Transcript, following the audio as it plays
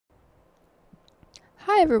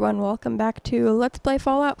Hi everyone, welcome back to Let's Play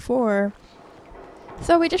Fallout 4.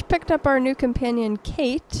 So we just picked up our new companion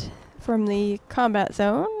Kate from the combat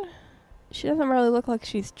zone. She doesn't really look like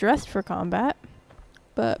she's dressed for combat,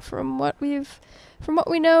 but from what we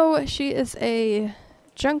know, she is a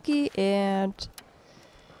junkie and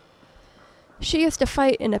she used to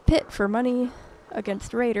fight in a pit for money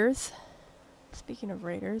against raiders. Speaking of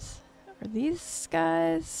raiders, are these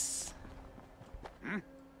guys?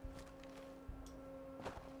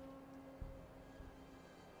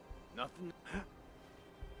 Nothing.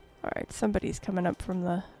 Alright, somebody's coming up from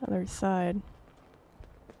the other side.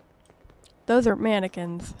 Those are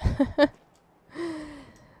mannequins.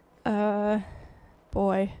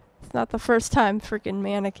 Boy. It's not the first time freaking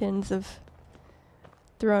mannequins have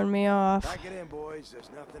thrown me off. Pack it in, boys. There's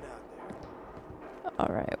nothing out there.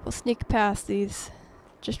 Alright, we'll sneak past these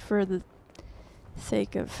just for the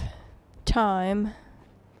sake of time.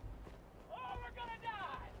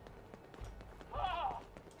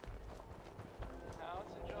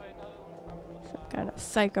 Kind of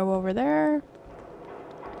psycho over there.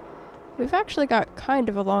 We've actually got kind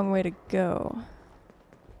of a long way to go.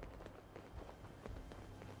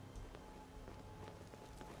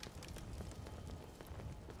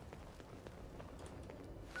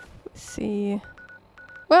 Let's see.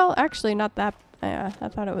 Well, actually not that. I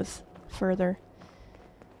thought it was further.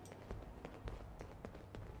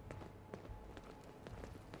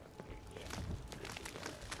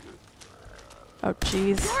 Oh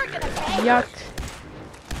jeez. Yuck.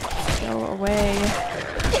 Go away.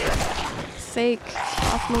 Sake.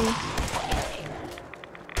 Off me.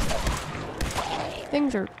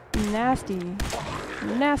 Things are nasty.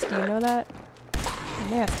 Nasty, you know that?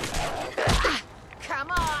 Nasty. Come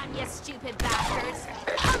on, you stupid bastards!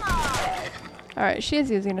 Come on! Alright, she is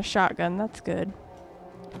using a shotgun. That's good.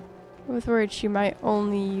 I was worried she might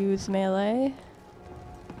only use melee.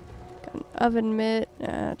 Got an oven mitt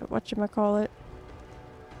and whatchamacallit.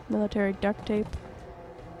 Military duct tape.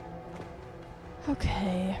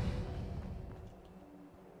 Okay.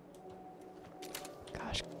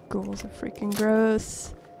 Gosh, ghouls are freaking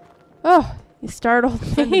gross. Oh, you startled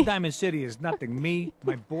Defending me. Diamond City is nothing me,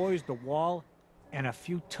 my boys, the wall, and a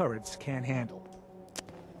few turrets can't handle.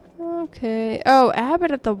 Okay. Oh, Abbott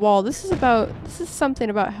at the wall. This is something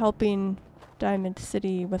about helping Diamond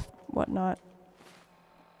City with whatnot.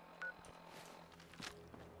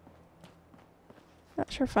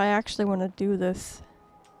 Not sure if I actually want to do this.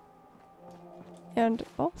 And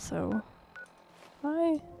also,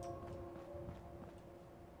 aren't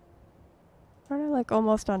I like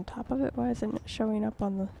almost on top of it? Why isn't it showing up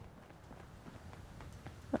on the...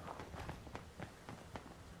 Oh.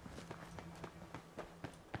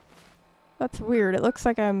 That's weird. It looks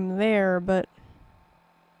like I'm there, but...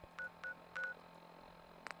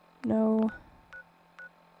 No.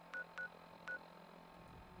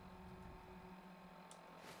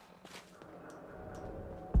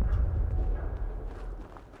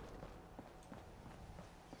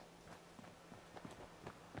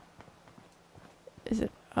 Is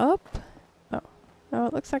it up? Oh. No,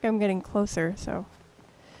 it looks like I'm getting closer, so...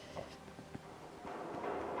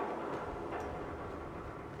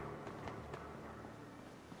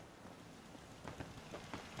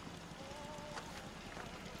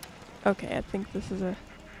 Okay, I think this is a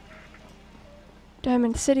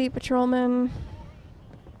Diamond City patrolman.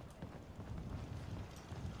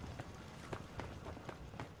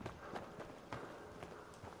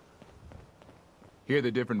 Here the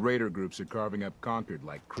different raider groups are carving up Concord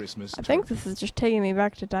like Christmas. I think this is just taking me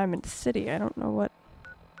back to Diamond City. I don't know what...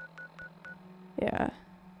 Yeah.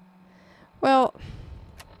 Well,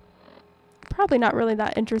 probably not really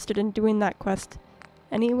that interested in doing that quest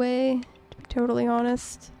anyway, to be totally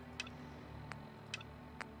honest.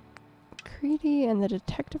 Creedy and the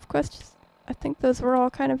detective quest, I think those were all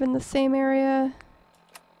kind of in the same area.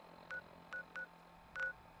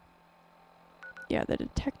 Yeah, the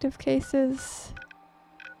detective cases.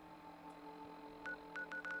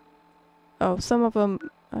 Oh, some of them,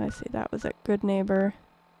 I see, that was at Good Neighbor.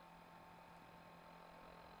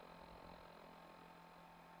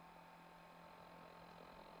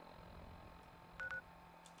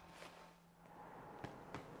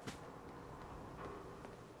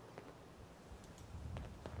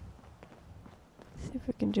 See if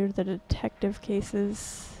we can do the detective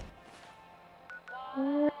cases.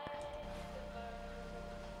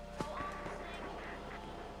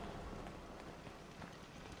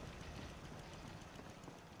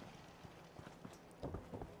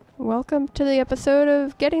 Welcome to the episode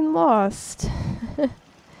of Getting Lost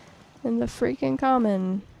in the freaking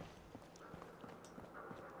common.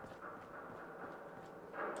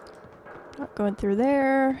 Not going through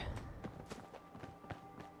there.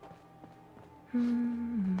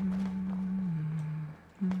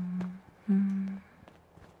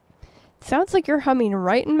 Sounds like you're humming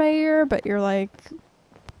right in my ear, but you're like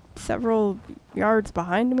several yards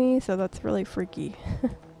behind me, so that's really freaky.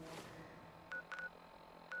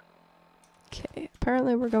 Okay,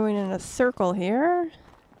 apparently we're going in a circle here.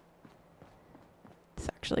 It's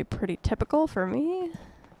actually pretty typical for me,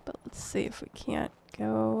 but let's see if we can't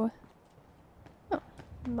go. Oh,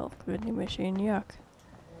 milk vending machine, yuck.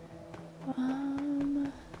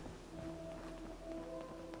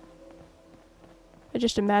 I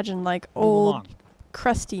just imagine like Move old along.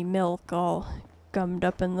 crusty milk all gummed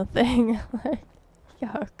up in the thing. Like,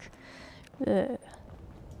 yuck. Ugh.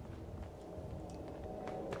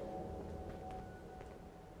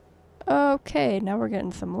 Okay, now we're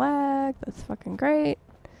getting some lag. That's fucking great.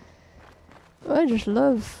 I just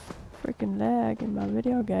love freaking lag in my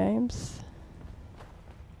video games.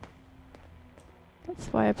 That's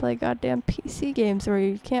why I play goddamn PC games where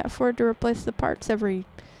you can't afford to replace the parts every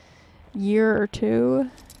year or two.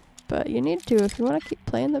 But you need to if you want to keep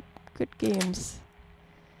playing the good games.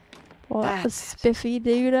 Well, that was spiffy,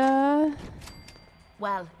 dude.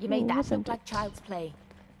 Well, you made that wasn't look like it? child's play.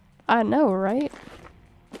 I know, right?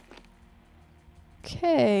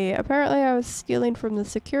 Okay, apparently I was stealing from the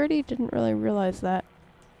security. Didn't really realize that.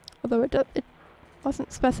 Although it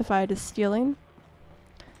wasn't specified as stealing.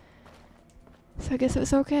 So I guess it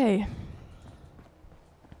was okay.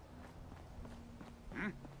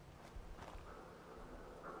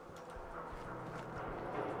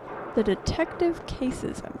 The detective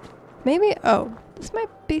cases. Maybe, oh, this might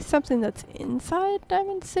be something that's inside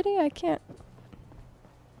Diamond City? I can't.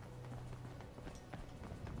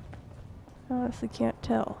 I honestly can't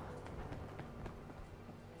tell.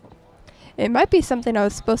 It might be something I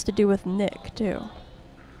was supposed to do with Nick, too.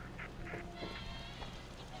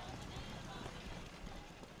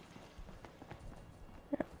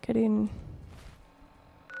 Getting...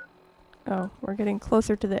 Oh, we're getting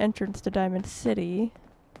closer to the entrance to Diamond City.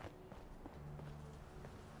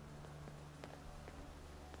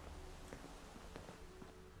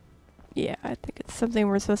 Yeah, I think it's something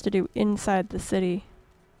we're supposed to do inside the city.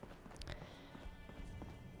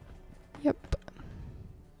 Yep.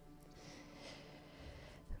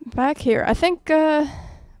 Back here. I think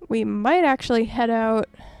we might actually head out,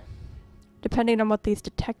 depending on what these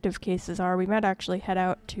detective cases are, we might actually head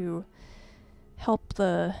out to help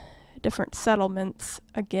the different settlements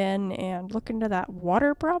again and look into that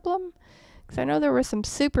water problem. Because I know there were some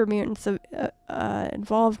super mutants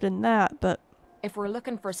involved in that, but If we're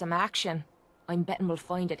looking for some action, I'm betting we'll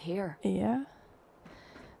find it here. yeah.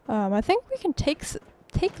 I think we can take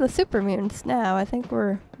the super mutants now. I think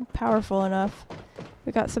we're powerful enough.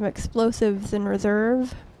 We got some explosives in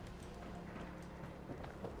reserve.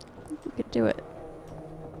 I think we could do it.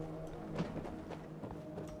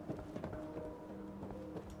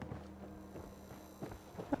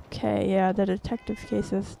 Okay, yeah, the detective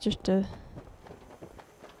cases, just to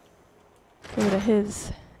go to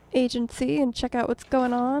his agency and check out what's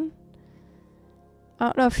going on. I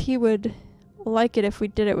don't know if he would like it if we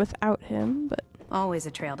did it without him, but Always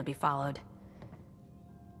a trail to be followed.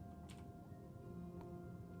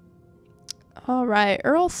 alright.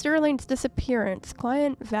 Earl Sterling's disappearance.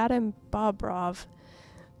 Client Vadim Bobrov.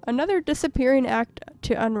 Another disappearing act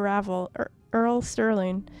to unravel. Earl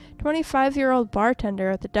Sterling, 25-year-old bartender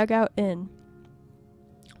at the Dugout Inn.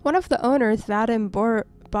 One of the owners, Vadim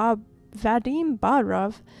Bobrov,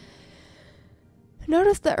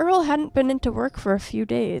 noticed that Earl hadn't been into work for a few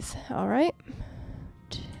days. Alright.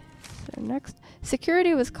 So next.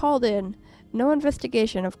 Security was called in. No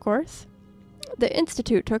investigation, of course. The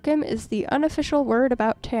Institute took him is the unofficial word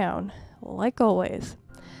about town. Like always.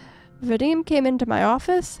 Vadim came into my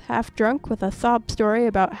office, half drunk, with a sob story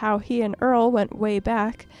about how he and Earl went way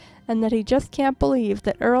back, and that he just can't believe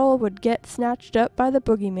that Earl would get snatched up by the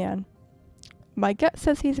boogeyman. My gut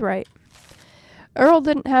says he's right. Earl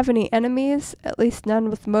didn't have any enemies, at least none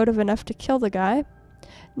with motive enough to kill the guy.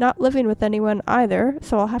 Not living with anyone either,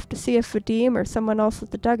 so I'll have to see if Vadim or someone else at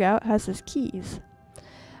the dugout has his keys.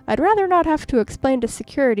 I'd rather not have to explain to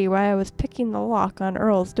security why I was picking the lock on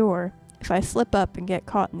Earl's door, if I slip up and get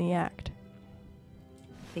caught in the act.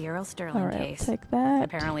 The Earl Sterling Alright, case. take that.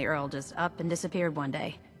 Apparently Earl just up and disappeared one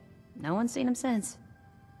day. No one's seen him since.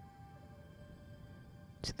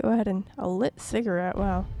 Just go ahead and a lit cigarette,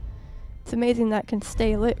 wow. It's amazing that can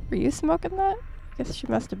stay lit. Were you smoking that? I guess she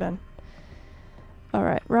must have been.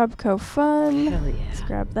 Alright, Robco Fun. Hell yeah. Let's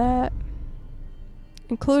grab that.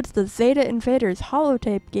 Includes the Zeta Invaders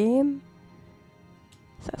holotape game.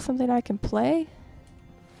 Is that something I can play?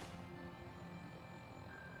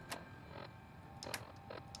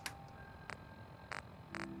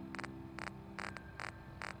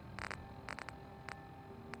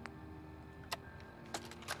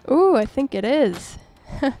 Ooh, I think it is.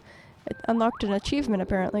 It unlocked an achievement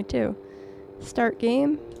apparently too. Start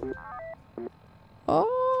game.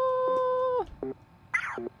 Oh!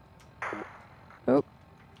 Oh,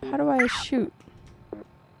 how do I shoot?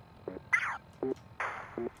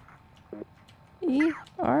 E,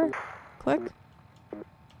 R, click.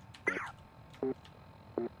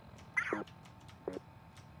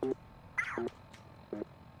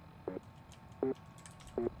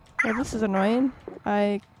 Well, this is annoying.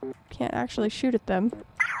 I can't actually shoot at them.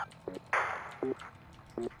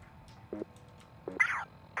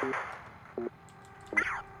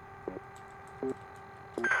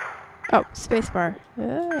 Oh, spacebar.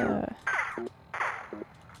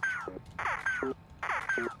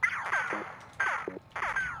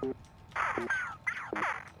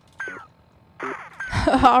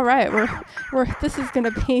 All right, we're this is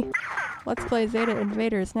gonna be Let's Play Zeta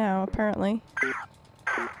Invaders now, apparently.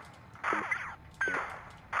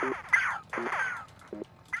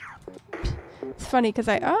 It's funny because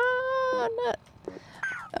I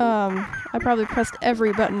probably pressed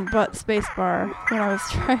every button but spacebar when I was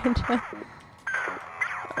trying to.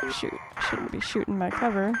 Oh shoot! I shouldn't be shooting my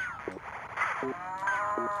cover.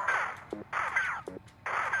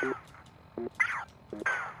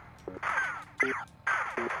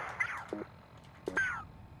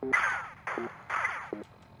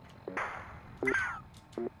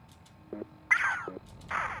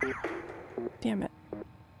 Damn it.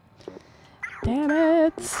 Damn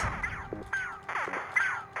it!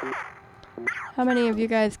 How many of you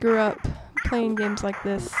guys grew up playing games like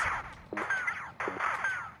this?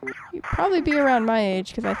 You'd probably be around my age,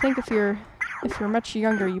 because I think if you're much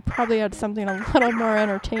younger, you probably had something a little more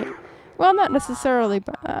entertaining. Well, not necessarily,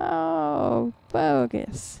 but oh,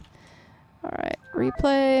 bogus. Alright,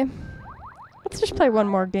 replay. Let's just play one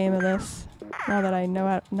more game of this, now that I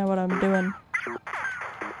know what I'm doing.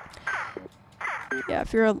 Yeah,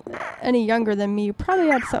 if you're any younger than me, you probably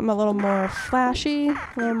had something a little more flashy, a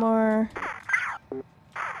little more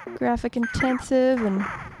graphic intensive, and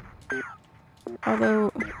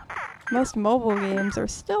although most mobile games are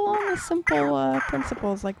still on the simple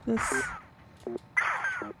principles like this.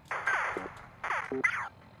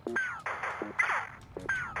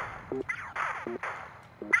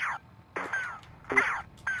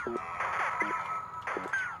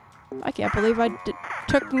 I can't believe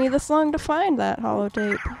took me this long to find that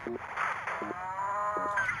holotape.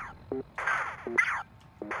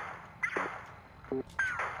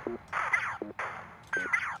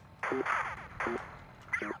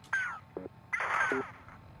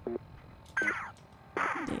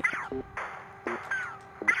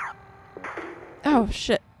 Oh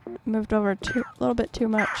shit, moved over a little bit too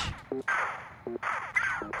much.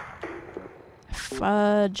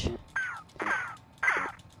 Fudge.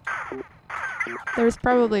 There's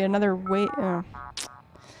probably another way.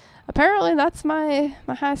 Apparently that's my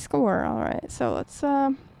high score. Alright, so let's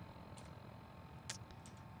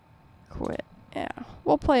quit. Yeah,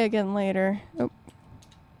 we'll play again later.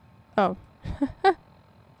 Oh.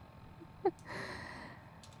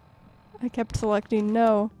 I kept selecting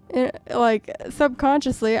no. Like,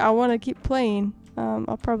 subconsciously, I want to keep playing.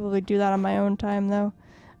 I'll probably do that on my own time, though.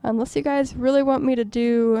 Unless you guys really want me to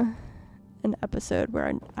do an episode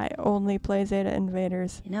where I only play Zeta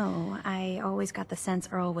Invaders. You know, I always got the sense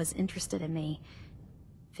Earl was interested in me.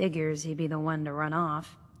 Figures he'd be the one to run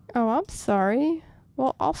off. Oh, I'm sorry.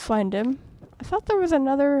 Well, I'll find him. I thought there was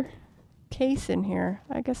another case in here.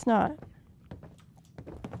 I guess not.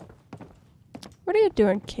 What are you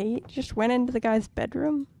doing, Kate? You just went into the guy's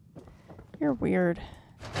bedroom? You're weird.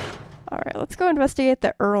 Alright, let's go investigate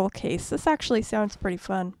the Earl case. This actually sounds pretty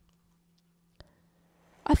fun.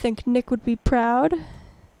 I think Nick would be proud.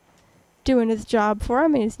 Doing his job for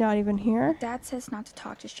him and he's not even here. Dad says not to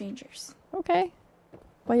talk to strangers. Okay.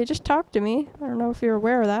 Well, you just talked to me. I don't know if you're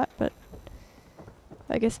aware of that, but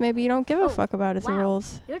I guess maybe you don't give a fuck about his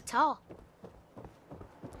rules. You're tall.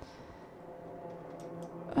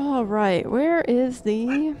 Alright, where is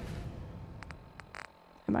the...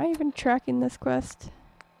 Am I even tracking this quest?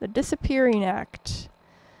 The Disappearing Act.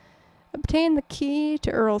 Obtain the key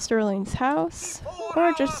to Earl Sterling's house,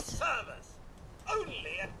 or just...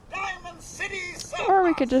 Or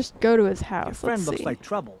we could just go to his house. Your friend Let's looks see. like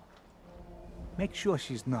trouble. Make sure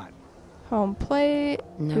she's not. Home plate.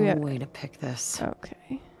 No way to pick this.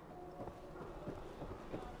 Okay.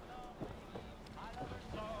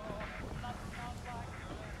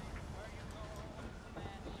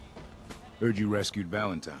 Heard you rescued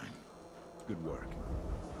Valentine. Good work.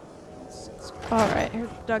 Alright, here's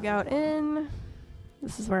the dugout inn.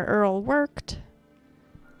 This is where Earl worked.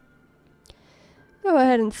 Go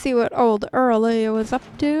ahead and see what old Early was up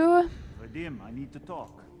to. Vadim, I need to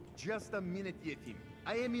talk. Just a minute, Yetim.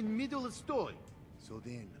 I am in middle of story. So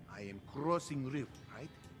then, I am crossing river, right?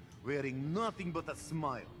 Wearing nothing but a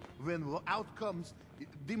smile. When out comes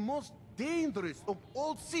the most dangerous of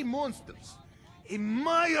all sea monsters. A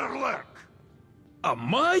Meyerlurk! A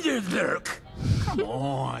Meyerlurk? Come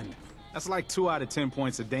on. That's like 2 out of 10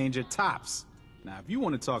 points of danger tops. Now, if you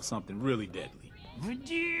want to talk something really deadly.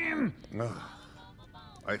 Vadim!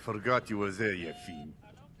 I forgot you were there, you fiend.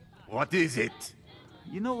 What is it?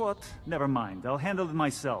 You know what? Never mind. I'll handle it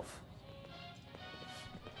myself.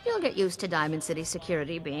 You'll get used to Diamond City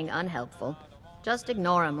security being unhelpful. Just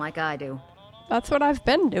ignore him like I do. That's what I've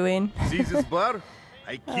been doing. See this bar?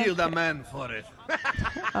 I killed a man for it.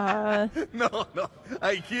 No,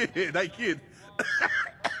 I kid.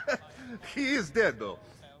 He is dead, though.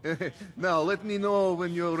 Now, let me know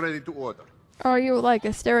when you're ready to order. Are you like a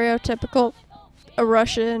stereotypical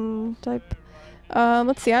Russian type?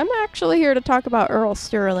 Let's see, I'm actually here to talk about Earl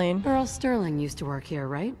Sterling. Earl Sterling used to work here,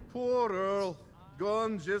 right? Poor Earl.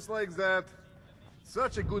 Gone just like that.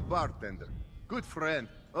 Such a good bartender. Good friend.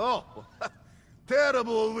 Oh,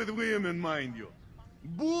 terrible with women, mind you.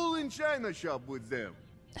 Bull in china shop with them.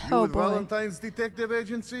 You Oh with boy. Valentine's Detective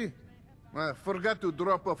Agency? I forgot to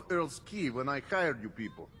drop off Earl's key when I hired you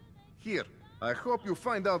people. Here, I hope you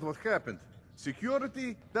find out what happened.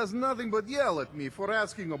 Security does nothing but yell at me for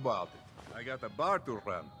asking about it. I got a bar to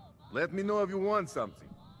run. Let me know if you want something.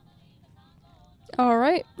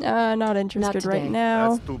 Alright, not interested right today.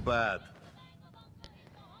 now. That's too bad.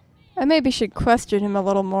 I maybe should question him a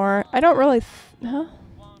little more. I don't really... huh?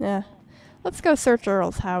 Yeah. Let's go search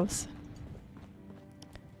Earl's house.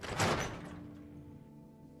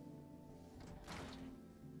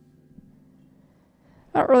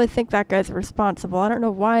 I don't really think that guy's responsible. I don't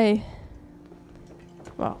know why...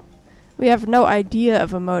 Well, we have no idea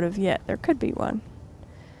of a motive yet. There could be one.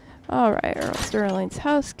 Alright, Earl Sterling's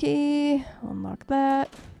house key. Unlock that.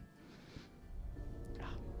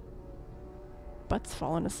 Butt's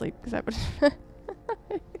falling asleep. Is that what...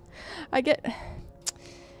 I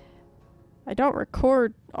don't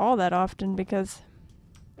record all that often because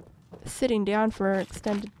sitting down for an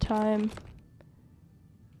extended time,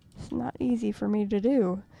 it's not easy for me to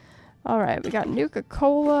do. Alright, we got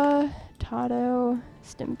Nuka-Cola, Tato,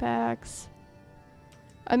 Stimpaks.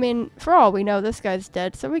 I mean, for all we know, this guy's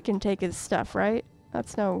dead, so we can take his stuff, right?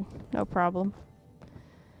 That's no problem.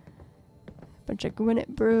 Bunch of Gwyneth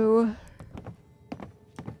brew.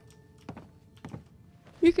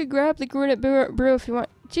 You could grab the Gwyneth brew if you want.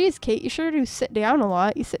 Jeez, Kate, you sure do sit down a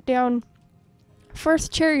lot. You sit down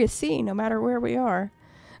first chair you see, no matter where we are.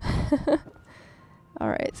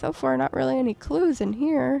 Alright, so far not really any clues in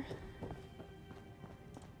here.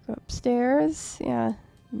 Go upstairs. Yeah,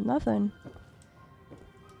 nothing.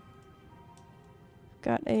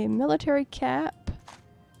 Got a military cap.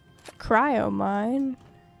 A cryo mine.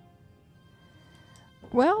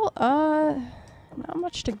 Well, not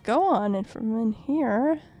much to go on and from in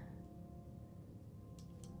here.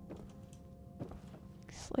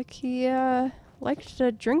 Looks like he liked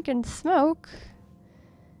to drink and smoke.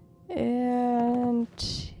 And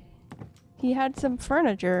he had some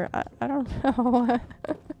furniture. I don't know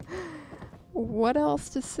what else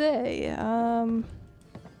to say.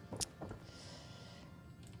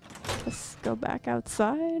 Let's go back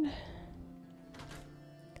outside.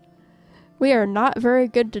 We are not very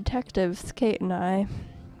good detectives, Kate and I.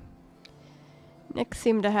 Nick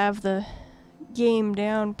seemed to have the game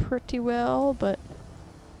down pretty well, but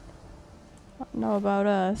I don't know about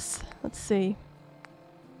us. Let's see.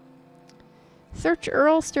 Search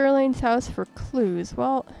Earl Sterling's house for clues.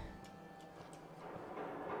 Well,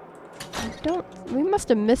 we must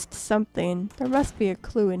have missed something. There must be a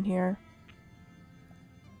clue in here.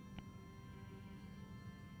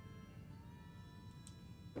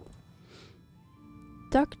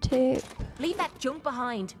 Duct tape. Leave that junk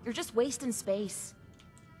behind. You're just wasting space.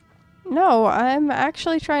 No, I'm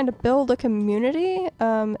actually trying to build a community.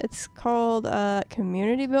 It's called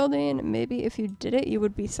community building. Maybe if you did it, you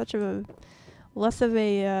would be such a less of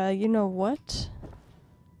a you know what?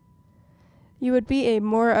 You would be a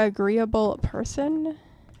more agreeable person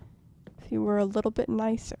if you were a little bit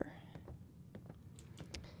nicer.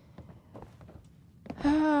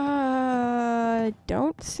 I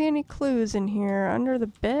don't see any clues in here. Under the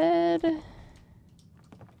bed.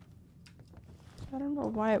 I don't know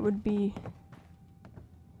why it would be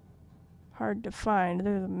hard to find.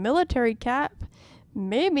 There's a military cap.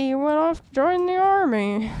 Maybe he went off to join the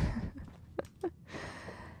army.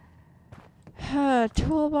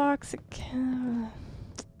 Toolbox,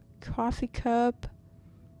 coffee cup.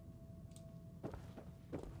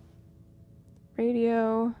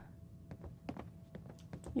 Radio.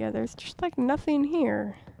 Yeah, there's just like nothing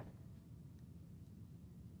here.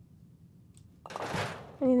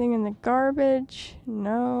 Anything in the garbage?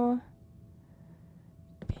 No.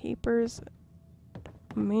 Papers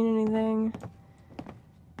don't mean anything.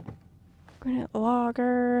 Granite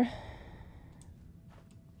logger.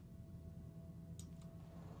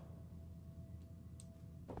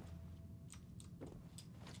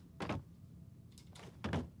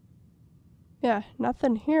 Yeah,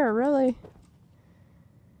 nothing here really.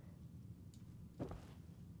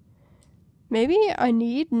 Maybe I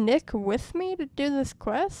need Nick with me to do this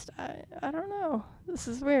quest? I don't know. This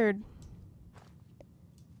is weird.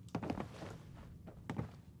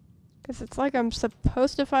 Because it's like I'm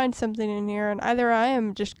supposed to find something in here, and either I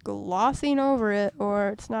am just glossing over it, or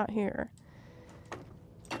it's not here.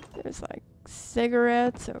 There's like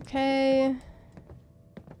cigarettes, okay.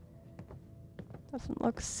 Doesn't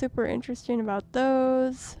look super interesting about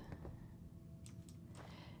those.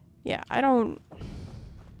 Yeah, I don't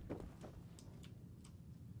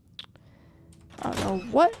know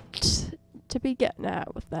what to be getting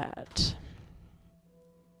at with that.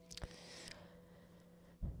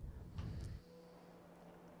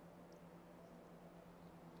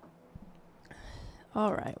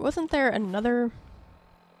 Alright, wasn't there another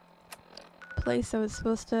place I was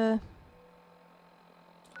supposed to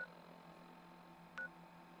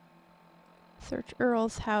search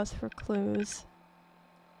Earl's house for clues?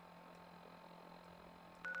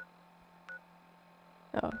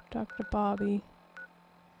 Oh, talk to Bobby.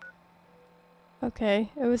 Okay,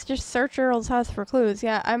 it was just search Earl's house for clues.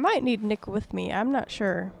 Yeah, I might need Nick with me. I'm not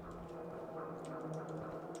sure.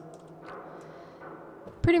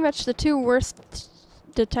 Pretty much the two worst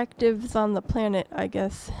detectives on the planet, I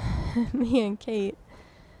guess. Me and Kate.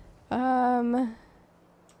 Is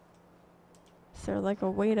there like a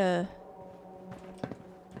way to...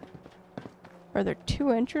 Are there two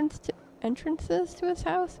entrances to his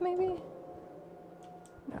house, maybe?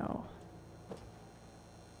 No.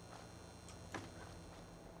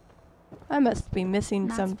 I must be missing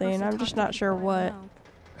something. I'm just not sure what.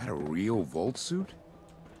 That a real vault suit?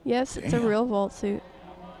 Yes, it's a real vault suit.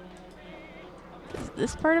 Is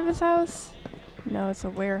this part of his house? No, it's a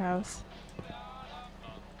warehouse.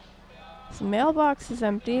 His mailbox is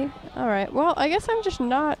empty. Alright, well, I guess I'm just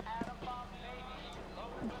not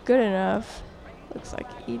good enough. Looks like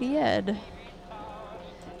Edie Ed.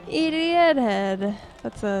 Edie Ed head.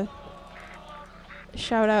 That's a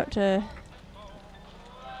shout out to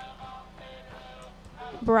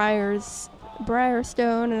Briarstone,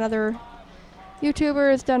 another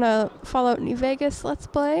YouTuber, has done a Fallout New Vegas Let's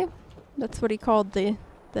Play. That's what he called the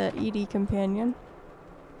Edie companion.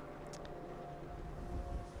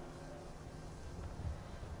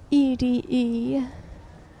 EDE.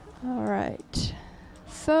 Alright.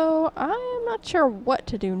 So, I am not sure what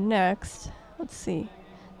to do next. Let's see.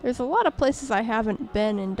 There's a lot of places I haven't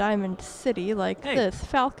been in Diamond City, like this,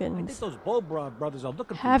 Falcons. I think those Bobrov brothers are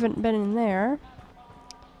looking for Haven't been in there.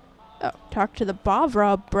 Oh, talk to the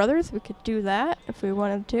Bobrov brothers. We could do that if we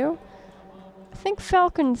wanted to. I think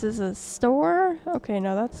Falcons is a store. Okay,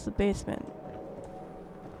 no, that's the basement.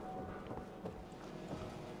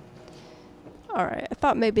 Alright, I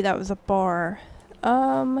thought maybe that was a bar.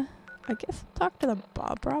 I guess I'll talk to the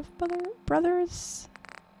Bobrov brothers.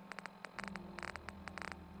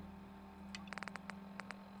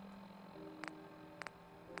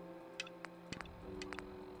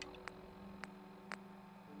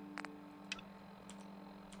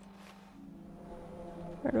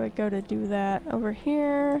 Where do I go to do that? Over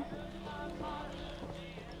here.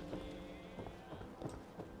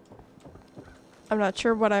 I'm not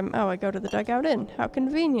sure what I'm... Oh, I go to the Dugout Inn. How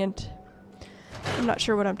convenient. I'm not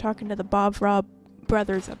sure what I'm talking to the Bobrov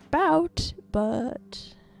brothers about,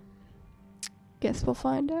 but... guess we'll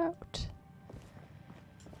find out.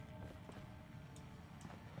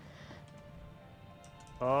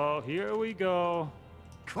 Oh, here we go.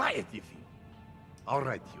 Quiet, Iffy. All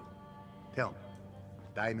right, you. Tell me.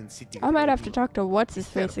 Diamond City. I might have to talk to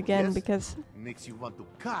What's-His-Face again, yes? because Makes you want to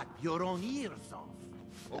cut your own ears off.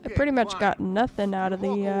 I pretty much got nothing out of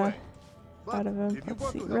the, out of him.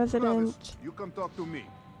 Let's see, resident. You come talk to me.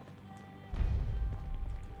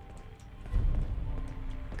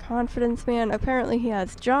 Confidence man. Apparently he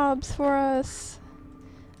has jobs for us.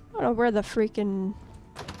 I don't know where the freaking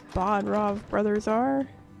Bobrov brothers are.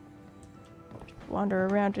 Wander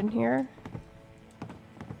around in here.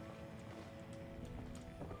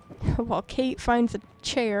 While Kate finds a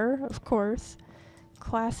chair, of course.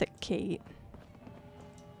 Classic Kate.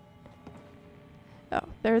 Oh,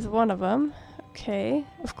 there's one of them. Okay.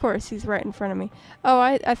 Of course, he's right in front of me. Oh,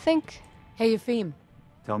 I think... Hey, Eupheme.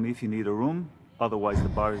 Tell me if you need a room, otherwise the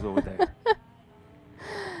bar is over there.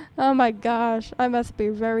 Oh my gosh, I must be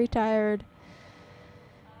very tired.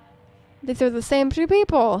 These are the same two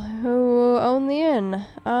people who own the inn.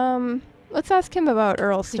 Let's ask him about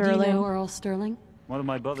Earl Sterling. Did you know Earl Sterling? One of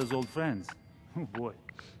my brother's old friends. Oh boy.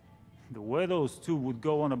 The way those two would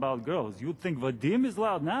go on about girls, you'd think Vadim is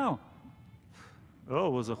loud now.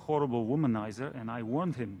 Earl was a horrible womanizer, and I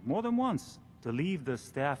warned him more than once to leave the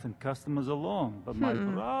staff and customers alone. But my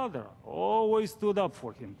brother always stood up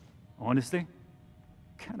for him. Honestly,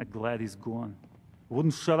 kinda glad he's gone.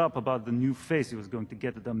 Wouldn't shut up about the new face he was going to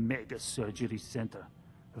get at the mega surgery center.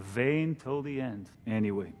 Vain till the end.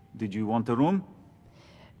 Anyway, did you want a room?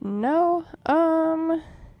 No,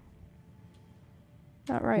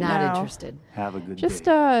 not right now. Not interested. Have a good Just,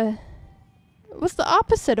 day. what's the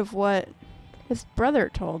opposite of what his brother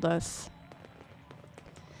told us?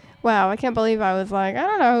 Wow, I can't believe I was like, I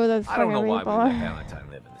don't know who those I don't know fucking why people we are. let Valentine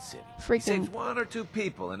live in the city. He Freaking. saves one or two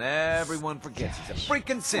people and everyone forgets he's a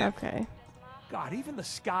freaking simp. Okay. God, even the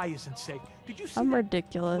sky isn't safe. Did you see I'm that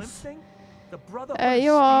ridiculous. blimp thing? The brother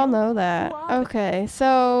You all know that. Okay,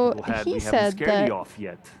 so Glad he we said haven't scared that you off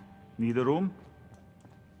yet. Need a room?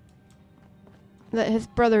 his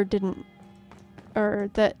brother didn't,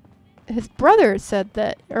 or that his brother said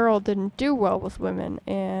that Earl didn't do well with women,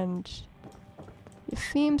 and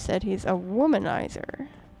Eupheme said he's a womanizer.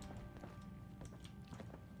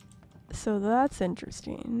 So that's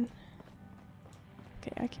interesting.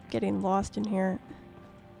 Okay, I keep getting lost in here.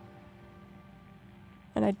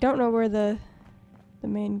 And I don't know where the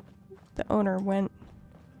owner went.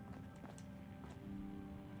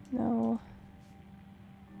 No.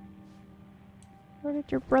 Where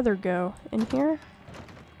did your brother go? In here?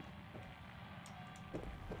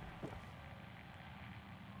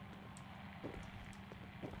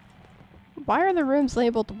 Why are the rooms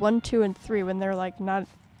labeled 1, 2, and 3 when they're like not...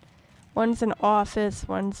 One's an office,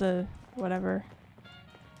 one's a... whatever.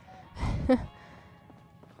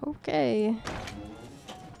 Okay.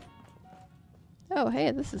 Oh,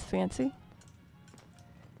 hey, this is fancy.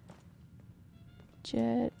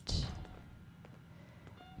 Jet.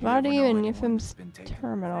 Vadim and Eupheme's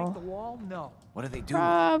terminal. The wall? No. What do they do?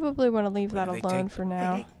 Probably want to leave that Where do they alone take for Hey,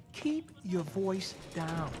 now. hey, keep your voice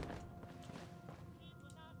down.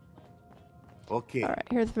 Okay. Alright,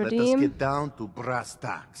 here's Let us Vadim. get down to brass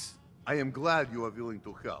tacks. I am glad you are willing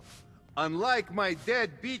to help. Unlike my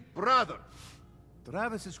deadbeat brother,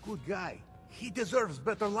 Travis is a good guy. He deserves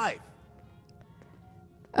better life.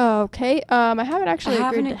 Okay, I haven't actually I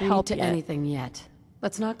haven't agreed to help to yet. anything yet.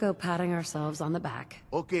 Let's not go patting ourselves on the back.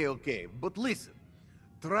 Okay, but listen.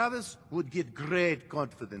 Travis would get great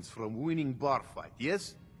confidence from winning bar fight,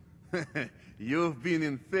 yes? You've been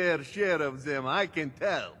in fair share of them, I can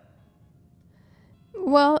tell.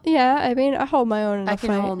 Well, yeah, I mean, I hold my own in a I can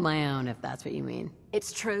fight. hold my own if that's what you mean.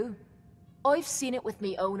 It's true. I've seen it with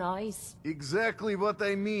me own eyes. Exactly what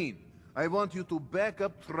I mean. I want you to back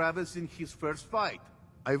up Travis in his first fight.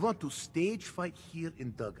 I want to stage fight here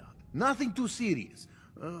in Dugout. Nothing too serious.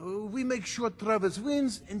 We make sure Travis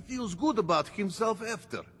wins and feels good about himself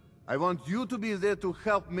after. I want you to be there to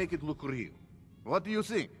help make it look real. What do you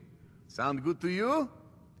think? Sound good to you?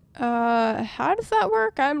 How does that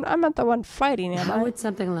work? I'm not the one fighting, am How I? would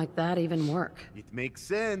something like that even work? It makes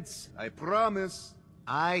sense, I promise.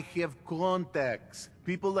 I have contacts,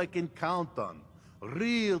 people I can count on.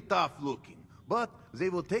 Real tough looking, but they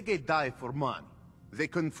will take a dive for money. They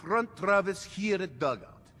confront Travis here at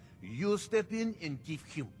Dugout. You step in and give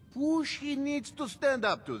him push he needs to stand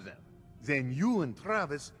up to them. Then you and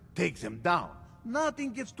Travis take them down.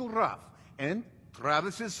 Nothing gets too rough, and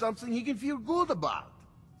Travis is something he can feel good about.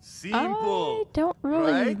 Simple. I don't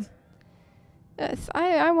really... Right? Yes,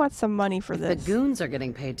 I want some money for If this. the goons are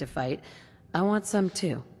getting paid to fight, I want some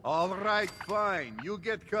too. All right, fine. You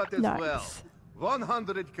get cut as Nice. well.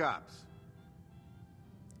 100 caps.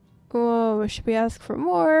 Oh, should we ask for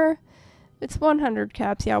more? It's 100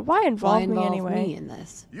 caps. Yeah, why involve Why me involve anyway? me in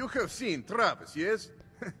this? You have seen Travis, yes?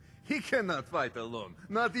 He cannot fight alone.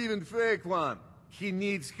 Not even fake one. He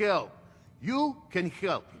needs help. You can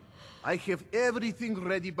help him. I have everything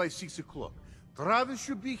ready by 6 o'clock. Travis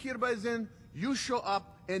should be here by then. You show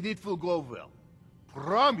up and it will go well.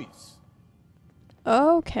 Promise.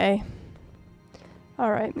 Okay.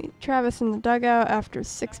 Alright, meet Travis in the dugout after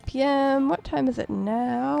 6 p.m. What time is it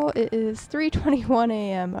now? It is 3:21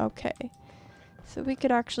 a.m. Okay. So we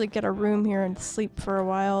could actually get a room here and sleep for a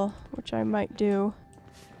while, which I might do.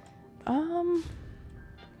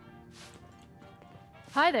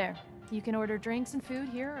 Hi there. You can order drinks and food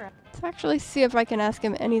here. Or... Let's actually see if I can ask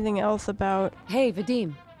him anything else about... Hey,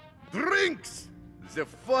 Vadim. Drinks! The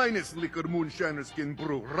finest liquor moonshiners can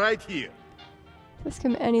brew right here. Ask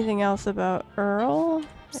him anything else about Earl?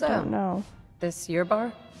 So, I don't know. This your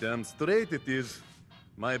bar? Damn straight it is.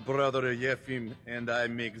 My brother Yefim and I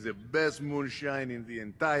make the best moonshine in the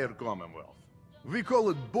entire Commonwealth. We call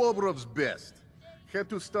it Bobrov's Best. Had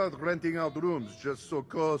to start renting out rooms just so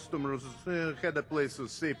customers had a place to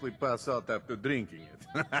safely pass out after drinking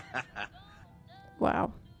it.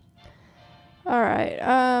 Wow. Alright,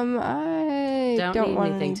 I Don't need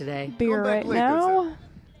want anything any today. beer Come back right later, now.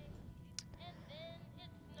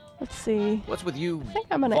 Let's see. What's with you? I think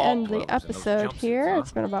I'm gonna vault end clothes the and those episode jumpsuits, here. huh?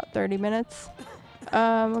 It's been about 30 minutes.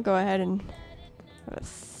 We'll go ahead and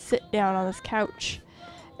sit down on this couch.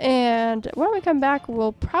 And when we come back,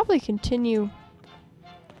 we'll probably continue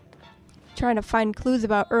trying to find clues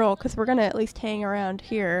about Earl, because we're gonna at least hang around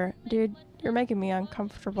here. Dude, you're making me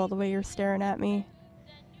uncomfortable the way you're staring at me.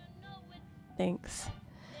 Thanks.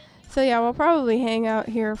 So yeah, we'll probably hang out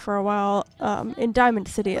here for a while, in Diamond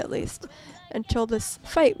City at least, until this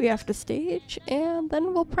fight we have to stage, and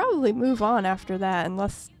then we'll probably move on after that,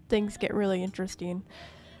 unless things get really interesting.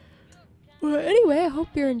 Well, anyway, I hope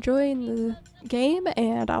you're enjoying the game,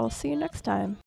 and I will see you next time.